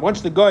mutter because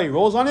once the guy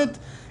rolls on it,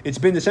 it's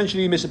been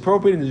essentially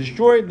misappropriated and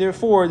destroyed.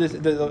 Therefore,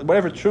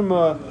 whatever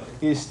truma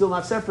is still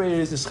not separated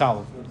is the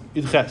schal,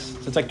 idches.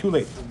 So it's like too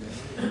late.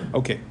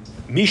 Okay.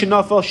 Misha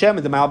nafel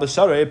shemen demai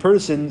basara. A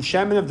person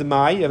shemen of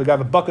demai. You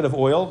have a bucket of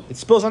oil. It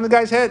spills on the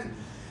guy's head.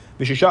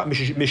 He can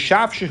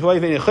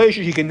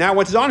now,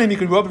 once it's on him, he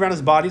can rub it around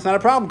his body. It's not a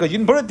problem because you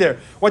didn't put it there.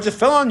 Once it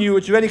fell on you,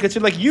 it's already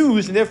considered like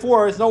used, and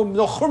therefore it's no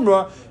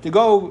chumrah to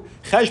go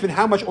cheshbon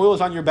how much oil is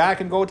on your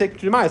back and go take it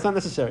to the demai. It's not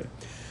necessary.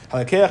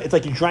 It's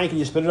like you drank and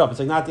you spit it up. It's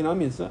like not, you know what I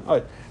mean? It's not, all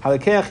right.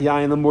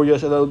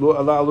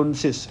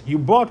 You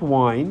bought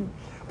wine,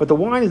 but the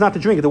wine is not to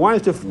drink it. The wine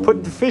is to put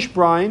into fish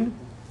brine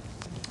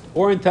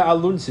or into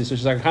alunsis, which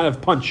is like a kind of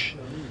punch.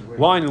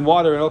 Wine and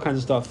water and all kinds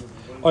of stuff.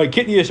 Or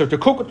kidneys, or to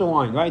cook with the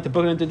wine, right? To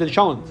put it into the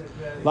chalent.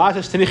 Last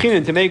is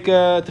tenichinin, to make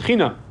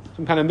techina,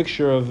 some kind of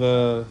mixture of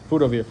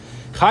food over here.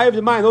 Chayiv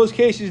demai, in those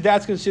cases,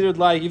 that's considered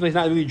like, even though he's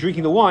not really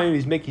drinking the wine,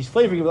 he's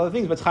flavoring it with other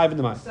things, but it's chayiv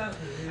demai.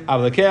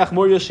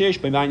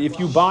 If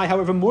you buy,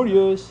 however,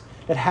 murios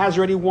that has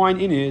already wine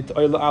in it,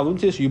 or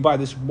aluntis, you buy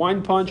this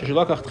wine punch, or you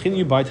buy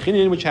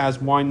techinin, which has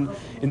wine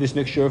in this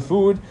mixture of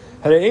food.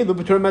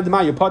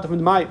 You're part of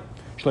demai.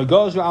 There's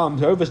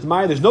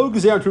no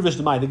gezer on Teruvis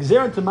Demai. The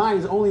gezer on Demai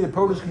is only the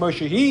produce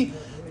commercial. Teruvis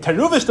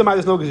Demai,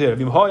 there's no gezer.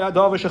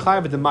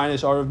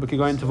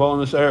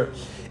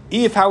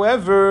 If,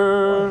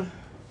 however,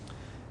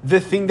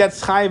 the thing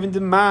that's chayiv in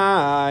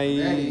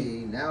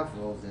Demai now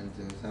falls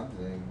into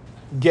something,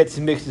 gets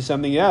mixed to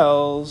something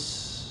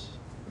else,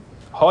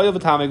 if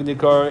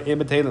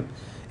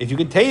you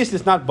can taste,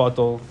 it's not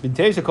bottle. You can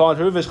taste the call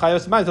Teruvis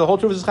chayiv Demai. The whole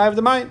Teruvis is chayiv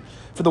Demai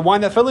for the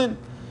wine that fell in.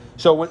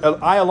 So when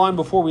I line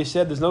before we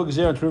said there's no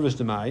gezer on Teruvis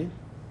Demai.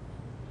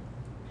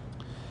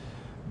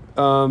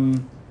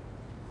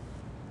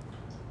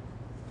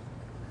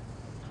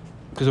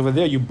 Because over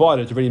there you bought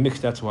it, it's already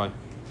mixed. That's why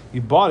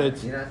you bought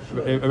it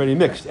already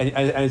mixed, and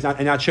it's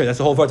not sure. That's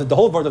the whole part. The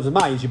whole part of the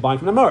Demai is you buying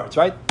from the Amoritz,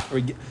 right?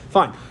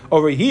 Fine.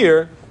 Over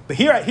here, but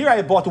here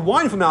I bought the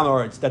wine from the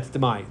Amoritz. That's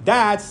Demai.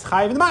 That's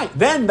chayiv in Demai.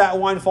 Then that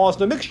wine falls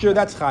into a mixture.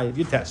 That's chayiv.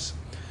 You test.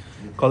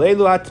 You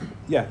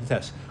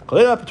test.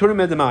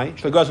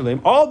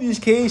 All these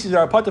cases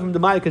are apart from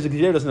Demai because the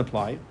Gezerah doesn't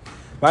apply.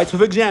 Right? So,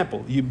 for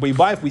example,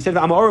 we said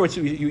Amar,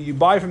 you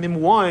buy from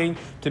him wine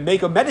to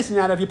make a medicine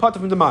out of, you part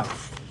from Demai.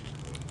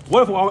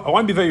 What if I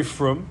want to be very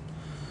firm?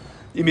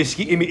 I want to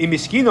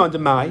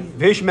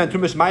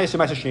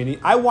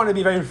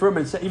be very firm,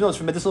 and even though it's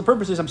for medicinal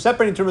purposes, I'm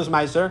separating Tumas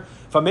Meiser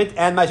from it,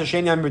 and Meiser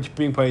Sheni I'm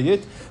being paid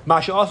it.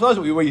 Masha also does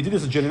what you did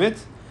is legitimate,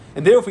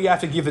 and therefore you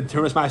have to give the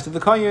Tumas Meiser to the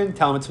Kohen,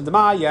 tell him it's from the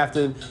Mai, you have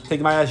to take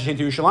the Meiser Sheni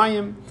to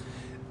Yerushalayim.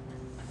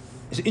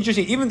 It's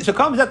interesting, so it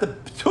comes that the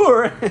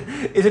Patur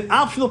is an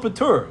optional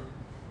Patur.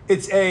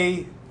 It's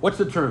a, what's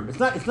the term? It's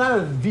not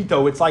a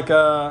veto, it's like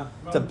a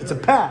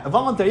pat, a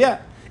voluntary, yeah.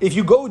 If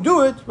you go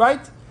do it,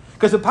 right?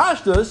 Because the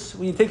pashtus,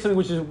 when you take something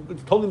which is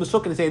totally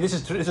masuk and say this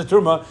is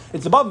turma,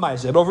 it's above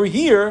ma'aseh. But over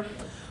here,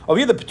 the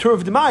patur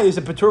of demai is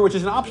a patur which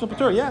is an optional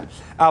patur. Yeah.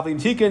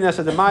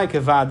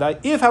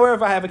 If,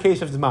 however, I have a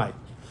case of demai,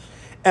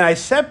 and I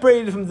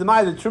separated from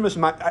demai the turmas,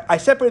 I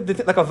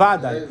separated it like a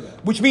vadai,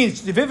 which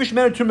means the vivish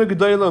man turma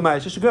gedayla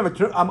ma'aseh. Just remember,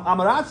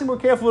 amaratzim were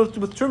careful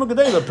with turma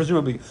gedayla,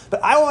 presumably,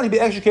 but I want to be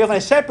extra careful. I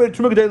separated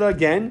turma gedayla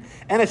again,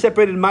 and I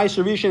separated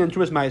ma'aser rishon and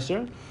turmas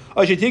ma'aser.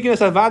 Or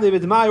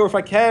if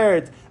I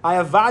cared, I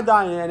have vada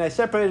and I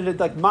separated it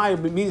like my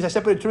means I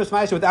separated Tumas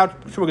Ma'aser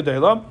without Truma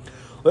Gedayla.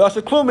 We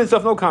also klum is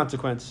of no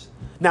consequence.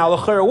 Now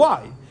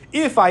why?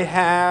 If I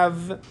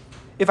have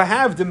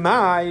the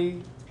mai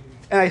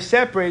and I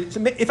separate,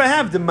 if I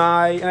have the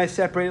mai and I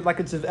separate it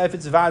like if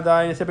it's vada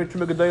and I separate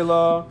Truma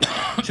Gedayla,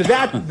 so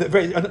that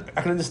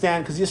I can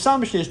understand because the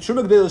assumption is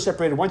Truma Gedayla is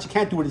separated once, you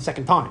can't do it a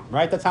second time,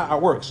 right? That's how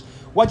it works.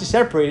 Once you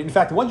separate it, in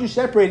fact, once you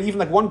separate even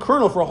like one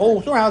kernel for a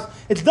whole storehouse,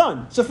 it's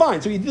done. So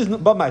fine. So you just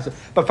above meiser.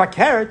 But for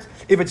carrot,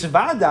 if it's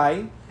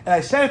vadai and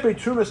I separate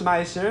trumas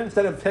meiser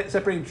instead of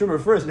separating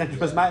truma first and then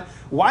trumas meiser,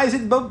 why is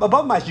it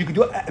above meiser? You could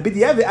do a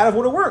bit out of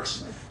what it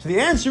works. So the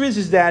answer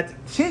is that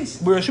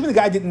since we're assuming the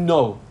guy didn't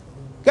know,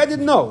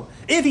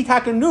 if he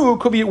taka knew,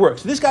 could be it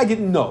works. So this guy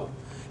didn't know.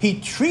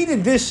 He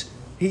treated the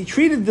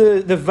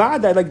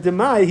vadai like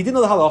demai. He didn't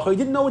know the halacha. He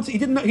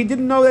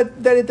didn't know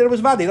that it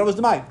was vadai. That was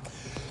demai.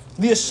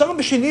 The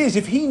assumption is,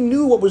 if he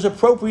knew what was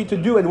appropriate to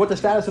do and what the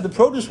status of the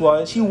produce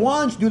was, he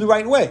wanted to do the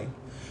right way.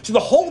 So the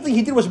whole thing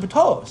he did was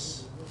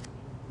batos,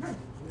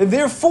 and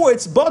therefore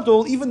it's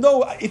batul. Even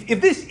though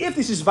if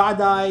this is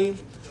vadai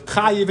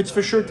chayiv, it's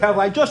for sure tevel.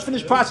 I just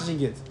finished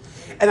processing it,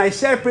 and I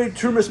separate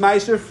trumas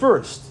meiser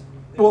first.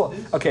 Well,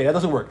 okay, that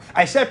doesn't work.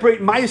 I separate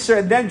meiser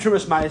and then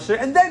trumas meiser,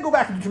 and then go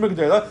back to truma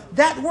gedayla.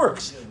 That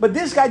works, but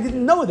this guy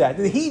didn't know that,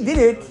 and he did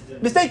it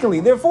mistakenly.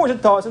 Therefore,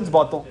 it's toss and it's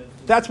batul.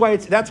 That's why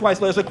it's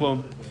lesa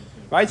klum.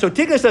 Right, so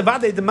tignas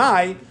avade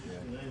demai.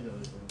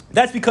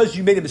 That's because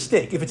you made a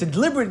mistake. If it's a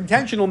deliberate,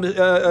 intentional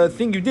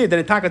thing you did, then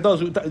it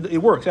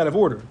works out of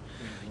order.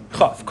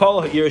 Chav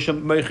kol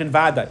ha'irsham meichin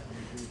vadai.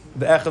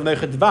 The echad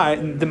meichin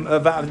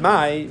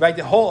demai. Right,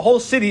 the whole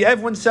city,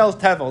 everyone sells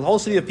tevel. The whole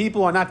city of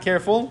people are not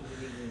careful,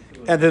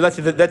 and let's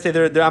say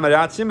they're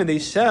amaratzim and they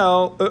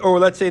sell, or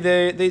let's say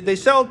they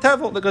sell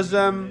tevel because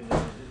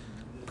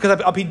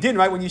apidin,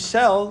 right? When you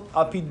sell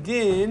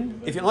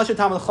apidin, unless you're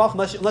Talmid Chacham,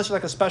 unless you're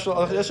like a special,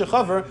 unless you're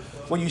chaver,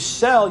 when you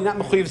sell, you're not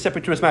mechuyev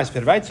separate Tumas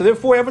Ma'aser, right? So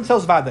therefore, everyone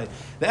sells vadai.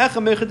 The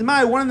echad meichad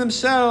demai, one of them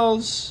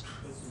sells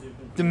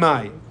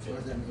demai.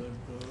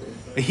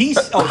 He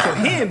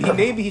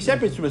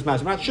separates Tumas Ma'aser.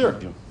 I'm not sure,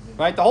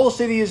 right? The whole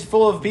city is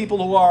full of people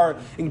who are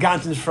in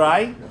Ganson's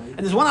fry.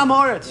 And there's one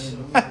Amoritz,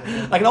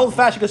 like an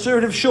old-fashioned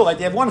conservative shul. Like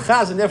they have one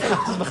chazan, everyone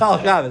else is Mechal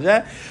Shabbos.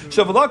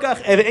 So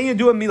v'lokach, and you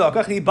do a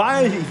milokach, and he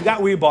buys, he forgot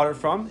where he bought it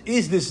from.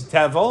 Is this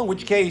tevel? In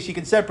which case he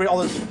can separate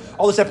all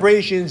the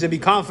separations and be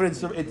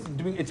confident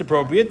it's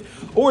appropriate,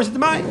 or is it the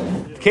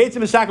mine? Kates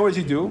and Misaka, what does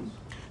he do?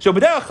 So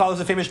B'derech Chal is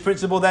a famous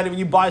principle that when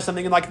you buy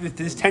something in like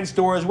this 10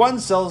 stores, 9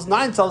 sells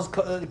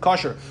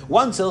kosher,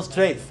 1 sells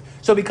treif.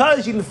 So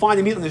because you didn't find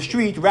the meat on the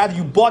street, rather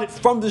you bought it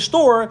from the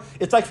store,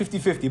 it's like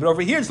 50-50. But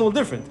over here it's a little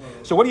different.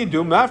 So what do you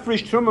do?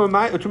 Mafresh truma,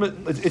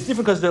 it's different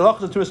because the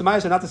halachas of tumas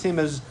ma'aser are not the same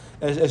as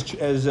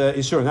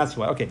Isurim. That's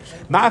why. Okay.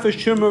 Mafresh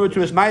truma with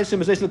tumas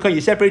ma'aser.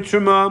 You separate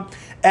truma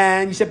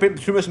and you separate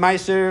tumas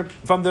ma'aser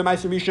from the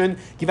ma'aser rishon.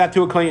 Give that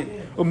to a kohen.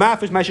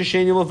 Mafresh ma'aser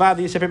sheni will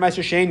vada. You separate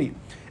ma'aser sheni.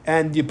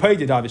 And you paid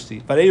it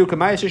obviously. But it's like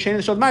ma'aser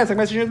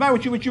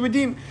sheni, which you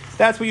redeem.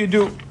 That's what you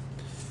do.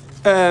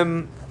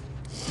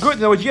 Good. In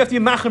other words, you have to be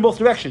mach in both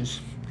directions.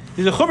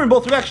 There's a chumr in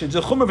both directions.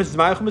 There's a chumr if it's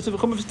ma'ach, a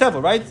chumr if it's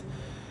tevel, right?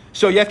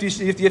 So you have to be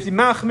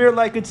machmir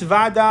like it's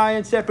vadai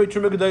and separate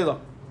truma gedayla.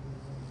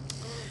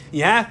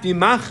 You have to be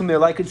machmir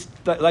like it's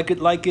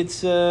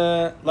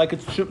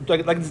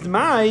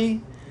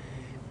demai,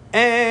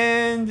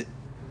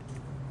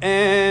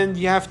 and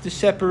you have to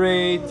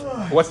separate.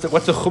 What's the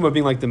chumr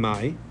being like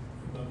demai?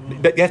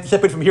 You have to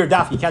separate from here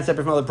daf. You can't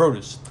separate from other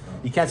produce.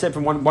 You can't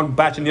separate from one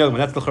batch and the other one.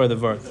 That's the chumr of the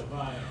word.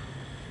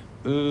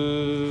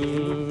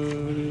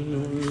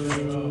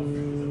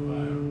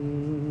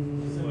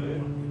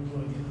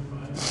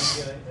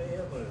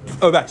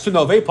 Oh, right. So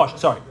no, very posh.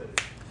 Sorry.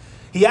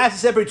 He has to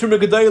separate Truma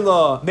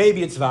Gedayla.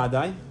 Maybe it's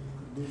Vadai.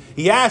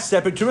 He has to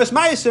separate Trumas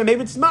Ma'aser.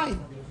 Maybe it's mine.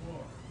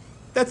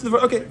 That's the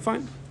okay.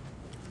 Fine.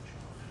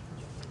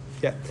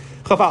 Yeah.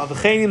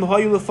 If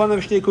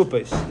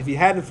he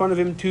had in front of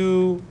him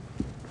two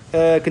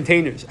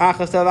containers,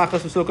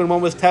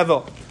 one was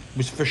tevel. It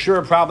was for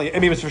sure probably. I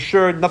mean, it was for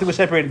sure nothing was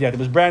separated yet. It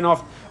was brand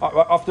off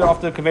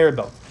the conveyor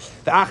belt.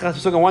 The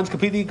achas one's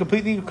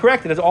completely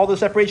corrected. As all the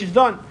separation's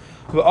done.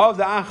 But of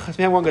the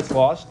achas one gets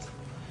lost.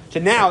 So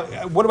now,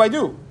 what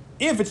do?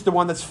 If it's the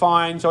one that's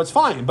fine, so it's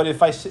fine. But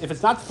if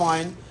it's not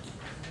fine,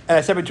 and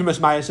I separate tumas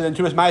ma'aser, then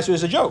tumas ma'aser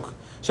is a joke.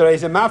 So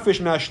he's a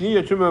mafish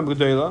ma'ashniyah tumah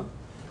g'dayla.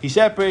 He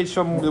separates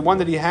from the one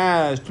that he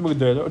has tumah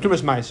g'dayla or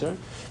tumas ma'aser.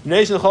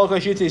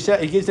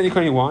 He gives any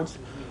kind he wants.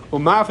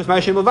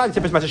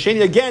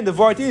 Again, the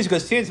vart is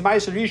because since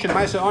ma'aser rishon,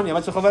 ma'aser anya,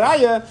 ma'aser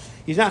chavaraya,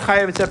 he's not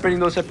chayav in separating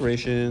those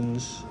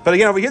separations. But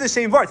again, over here the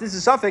same vart. This is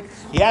a suffix.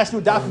 He has to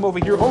adopt him over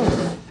here only,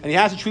 and he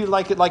has to treat it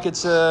like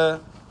it's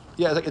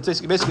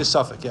basically a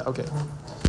suffix. Yeah, okay.